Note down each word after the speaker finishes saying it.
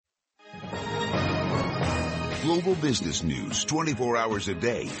Global business news 24 hours a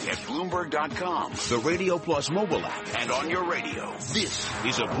day at Bloomberg.com, the Radio Plus mobile app, and on your radio. This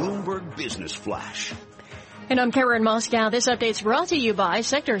is a Bloomberg Business Flash. And I'm Karen Moscow. This update's brought to you by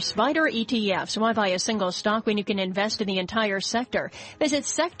Sector Spider ETFs. Why buy a single stock when you can invest in the entire sector? Visit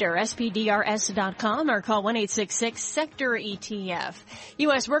sectorspdrs.com or call 1-866-SECTOR-ETF.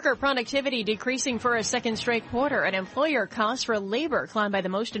 U.S. worker productivity decreasing for a second straight quarter, and employer costs for labor climbed by the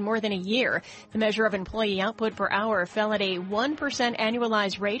most in more than a year. The measure of employee output per hour fell at a 1%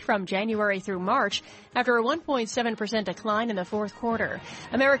 annualized rate from January through March after a 1.7% decline in the fourth quarter.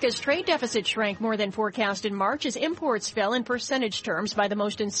 America's trade deficit shrank more than forecast in March as imports fell in percentage terms by the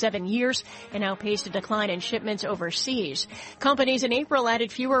most in 7 years and outpaced a decline in shipments overseas. Companies in April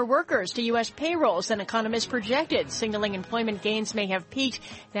added fewer workers to U.S. payrolls than economists projected, signaling employment gains may have peaked.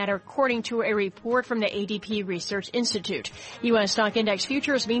 That according to a report from the ADP Research Institute. U.S. stock index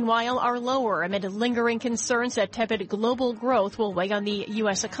futures, meanwhile, are lower amid lingering concerns that tepid global growth will weigh on the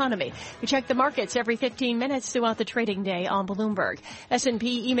U.S. economy. We check the markets every 15 minutes throughout the trading day on Bloomberg.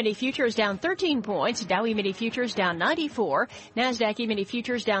 S&P E-mini futures down 13 points. Dow E-mini futures down 94. NASDAQ E-mini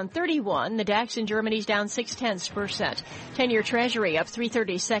futures down 31. The DAX in Germany's down 0.6%. 10-year Treasury up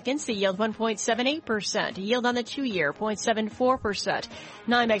 3/32. The yield 1.78%. Yield on the 2-year 0.74%.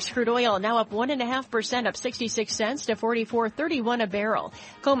 NYMEX crude oil now up 1.5%, up 66 cents to 44.31 a barrel.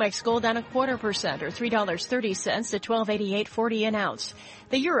 COMEX gold down 0.25% or $3.30 to 12.8840 an ounce.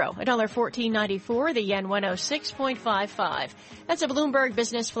 The euro $1.1494. The yen 106.55. That's a Bloomberg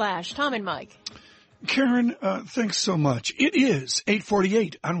Business Flash. Tom and Mike. Karen, thanks so much. It is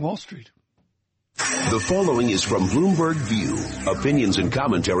 8:48 on Wall Street. The following is from Bloomberg View. Opinions and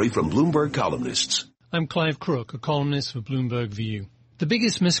commentary from Bloomberg columnists. I'm Clive Crook, a columnist for Bloomberg View. The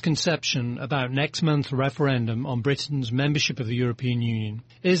biggest misconception about next month's referendum on Britain's membership of the European Union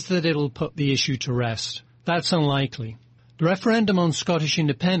is that it'll put the issue to rest. That's unlikely. The referendum on Scottish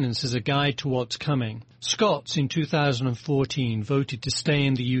independence is a guide to what's coming. Scots in 2014 voted to stay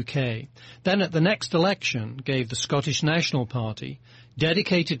in the UK. Then at the next election gave the Scottish National Party,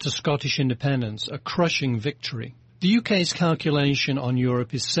 dedicated to Scottish independence, a crushing victory. The UK's calculation on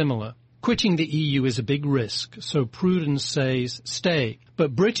Europe is similar. Quitting the EU is a big risk, so prudence says stay.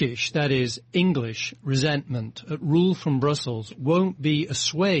 But British, that is English, resentment at rule from Brussels won't be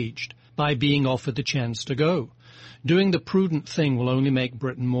assuaged by being offered the chance to go. Doing the prudent thing will only make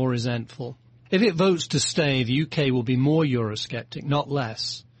Britain more resentful. If it votes to stay, the UK will be more Eurosceptic, not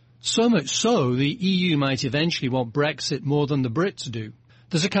less. So much so, the EU might eventually want Brexit more than the Brits do.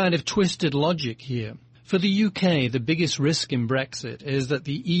 There's a kind of twisted logic here. For the UK, the biggest risk in Brexit is that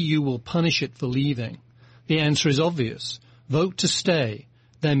the EU will punish it for leaving. The answer is obvious. Vote to stay,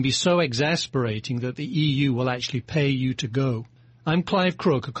 then be so exasperating that the EU will actually pay you to go. I'm Clive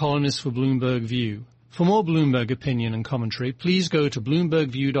Crook, a columnist for Bloomberg View. For more Bloomberg opinion and commentary, please go to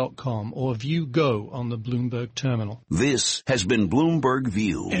BloombergView.com or View Go on the Bloomberg terminal. This has been Bloomberg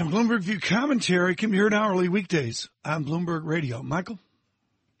View. And Bloomberg View commentary can be heard hourly weekdays on Bloomberg Radio. Michael?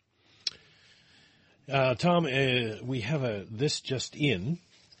 Tom, we have this just in.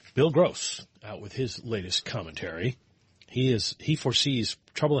 Bill Gross out with his latest commentary. He foresees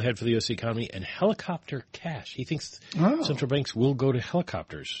trouble ahead for the U.S. economy and helicopter cash. He thinks central banks will go to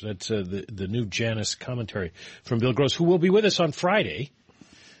helicopters. That's the new Janus commentary from Bill Gross, who will be with us on Friday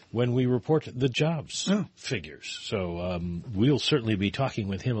when we report the jobs figures. So we'll certainly be talking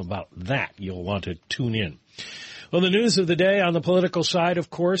with him about that. You'll want to tune in. Well, the news of the day on the political side, of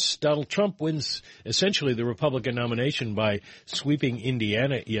course, Donald Trump wins essentially the Republican nomination by sweeping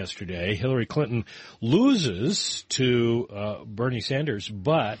Indiana yesterday. Hillary Clinton loses to Bernie Sanders,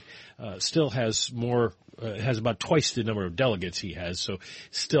 but still has about twice the number of delegates he has, so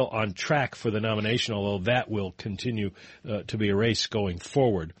still on track for the nomination, although that will continue to be a race going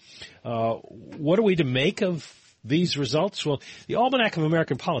forward. What are we to make of these results? Well, the Almanac of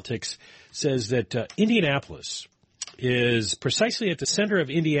American Politics says that Indianapolis is precisely at the center of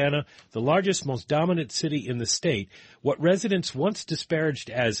Indiana, the largest, most dominant city in the state. What residents once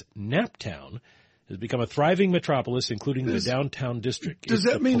disparaged as Naptown has become a thriving metropolis, including the downtown district. Does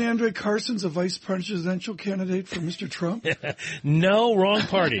that mean Andre Carson's a vice presidential candidate for Mr. Trump? No, wrong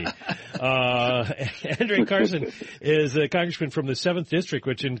party. Andre Carson is a congressman from the 7th District,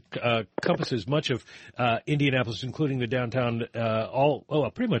 which encompasses much of Indianapolis, including the downtown,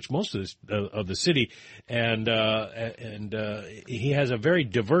 pretty much most of the city, and he has a very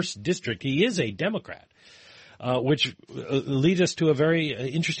diverse district. He is a Democrat. Which leads us to a very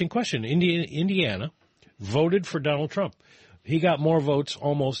interesting question. Indiana voted for Donald Trump. He got more votes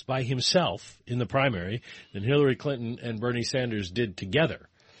almost by himself in the primary than Hillary Clinton and Bernie Sanders did together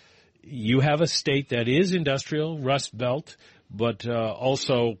you have a state that is industrial, Rust Belt, but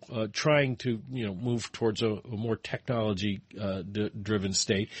also trying to move towards a more technology driven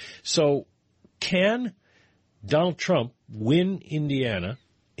state. So can Donald Trump win Indiana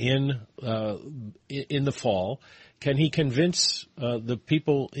in the fall? Can he convince the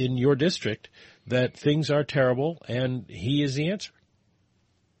people in your district that things are terrible and he is the answer?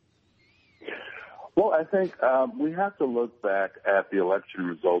 Well, I think we have to look back at the election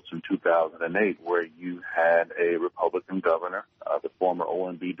results in 2008, where you had a Republican governor, the former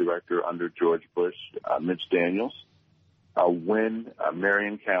OMB director under George Bush, Mitch Daniels, win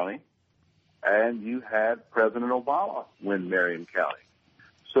Marion County, and you had President Obama win Marion County.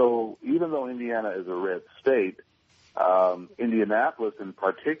 So even though Indiana is a red state, Indianapolis in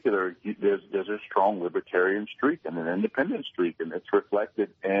particular, there's a strong libertarian streak and an independent streak, and it's reflected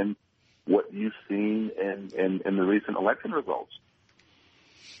in what you've seen in the recent election results.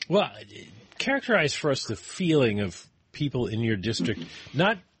 Well, characterize for us the feeling of people in your district,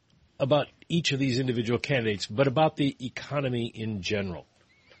 not about each of these individual candidates, but about the economy in general.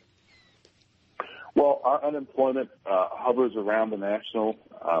 Well, our unemployment hovers around the national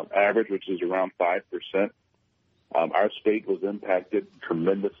average, which is around 5%. Our state was impacted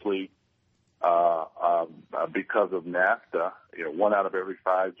tremendously because of NAFTA. 1 out of every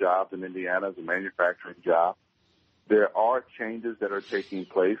 5 jobs in Indiana is a manufacturing job. There are changes that are taking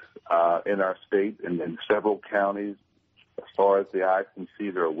place in our state and in several counties. As far as the eye can see,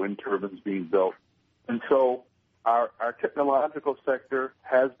 there are wind turbines being built. And so our technological sector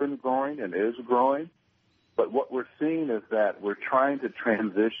has been growing and is growing. But what we're seeing is that we're trying to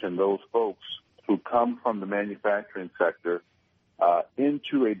transition those folks who come from the manufacturing sector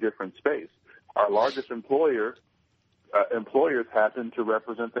into a different space. Our largest employers happen to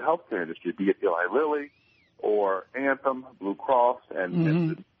represent the healthcare industry, be it Eli Lilly or Anthem, Blue Cross, and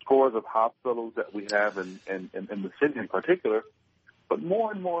the scores of hospitals that we have in the city in particular. But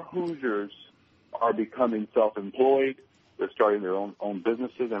more and more Hoosiers are becoming self-employed. They're starting their own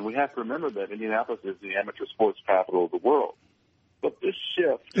businesses, and we have to remember that Indianapolis is the amateur sports capital of the world. But this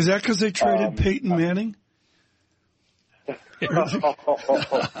shift... Is that because they traded Peyton Manning?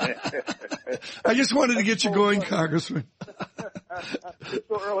 I just wanted to get you going, Congressman. It's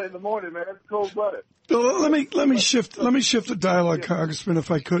so early in the morning, man. It's cold-blooded. Let me shift the dialogue, Congressman, if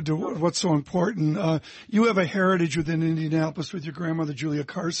I could, to what's so important. You have a heritage within Indianapolis with your grandmother, Julia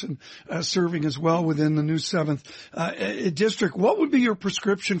Carson, serving as well within the new 7th district. What would be your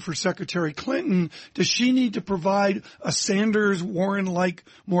prescription for Secretary Clinton? Does she need to provide a Sanders-Warren-like,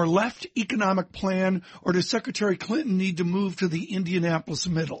 more left economic plan, or does Secretary Clinton need to move to the Indianapolis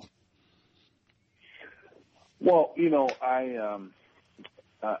middle? Well, we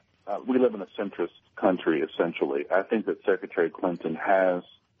live in a centrist country, essentially. I think that Secretary Clinton has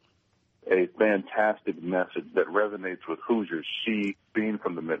a fantastic message that resonates with Hoosiers. She, being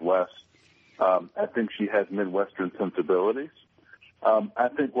from the Midwest, I think she has Midwestern sensibilities. I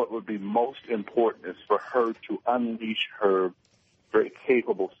think what would be most important is for her to unleash her very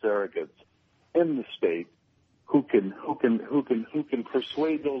capable surrogates in the state who can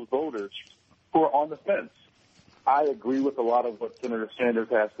persuade those voters who are on the fence. I agree with a lot of what Senator Sanders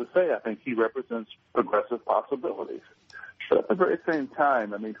has to say. I think he represents progressive possibilities. But at the very same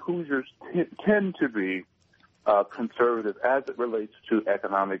time, Hoosiers tend to be conservative as it relates to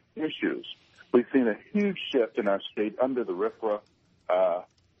economic issues. We've seen a huge shift in our state under the RFRA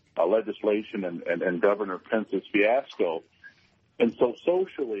legislation and Governor Pence's fiasco. And so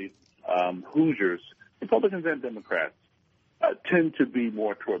socially, Hoosiers, Republicans and Democrats, tend to be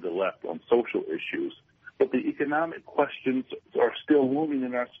more toward the left on social issues. But the economic questions are still looming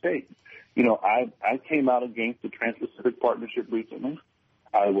in our state. I came out against the Trans-Pacific Partnership recently.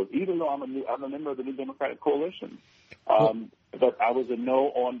 Even though I'm a member of the New Democratic Coalition, but I was a no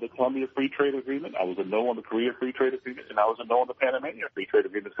on the Columbia Free Trade Agreement. I was a no on the Korea Free Trade Agreement, and I was a no on the Panamanian Free Trade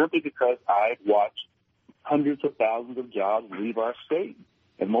Agreement, simply because I watched hundreds of thousands of jobs leave our state.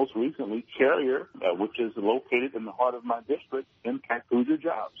 And most recently, Carrier, which is located in the heart of my district, impact Hoosier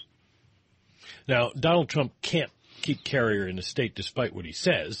jobs. Now, Donald Trump can't keep Carrier in the state despite what he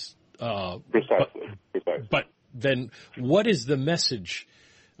says. Precisely. But then what is the message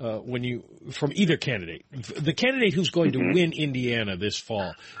from either candidate? The candidate who's going to win Indiana this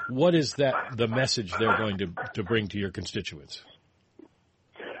fall, what is the message they're going to bring to your constituents?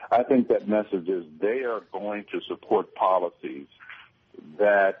 I think that message is they are going to support policies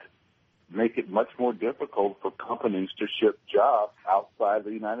that make it much more difficult for companies to ship jobs outside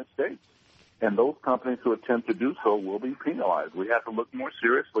the United States. And those companies who attempt to do so will be penalized. We have to look more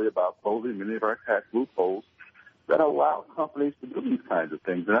seriously about closing many of our tax loopholes that allow companies to do these kinds of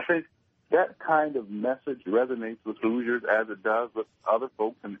things. And I think that kind of message resonates with Hoosiers as it does with other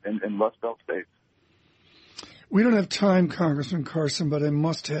folks in Rust Belt states. We don't have time, Congressman Carson, but I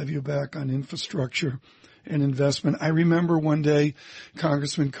must have you back on infrastructure and investment. I remember one day,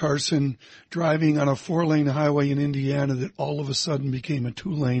 Congressman Carson, driving on a 4-lane highway in Indiana that all of a sudden became a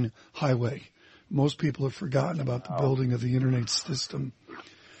 2-lane highway. Most people have forgotten about the building of the internet system.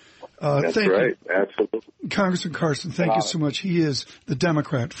 That's right. Absolutely. Congressman Carson, thank you so much. He is the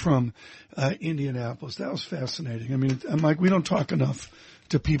Democrat from Indianapolis. That was fascinating. I mean, Mike, we don't talk enough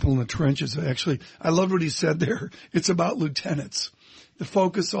to people in the trenches. Actually, I loved what he said there. It's about lieutenants. The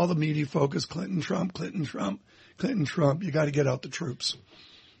focus, all the media focus, Clinton, Trump, Clinton, Trump, Clinton, Trump. You got to get out the troops.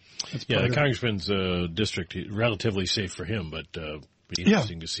 Yeah, the congressman's district, relatively safe for him, but be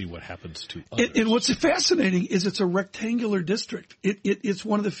interesting to see what happens to others. And what's fascinating is it's a rectangular district. It's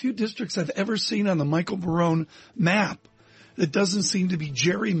one of the few districts I've ever seen on the Michael Barone map that doesn't seem to be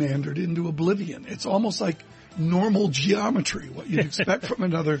gerrymandered into oblivion. It's almost like normal geometry, what you'd expect from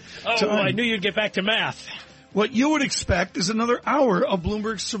another time. I knew you'd get back to math. What you would expect is another hour of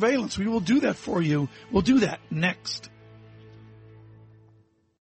Bloomberg Surveillance. We will do that for you. We'll do that next.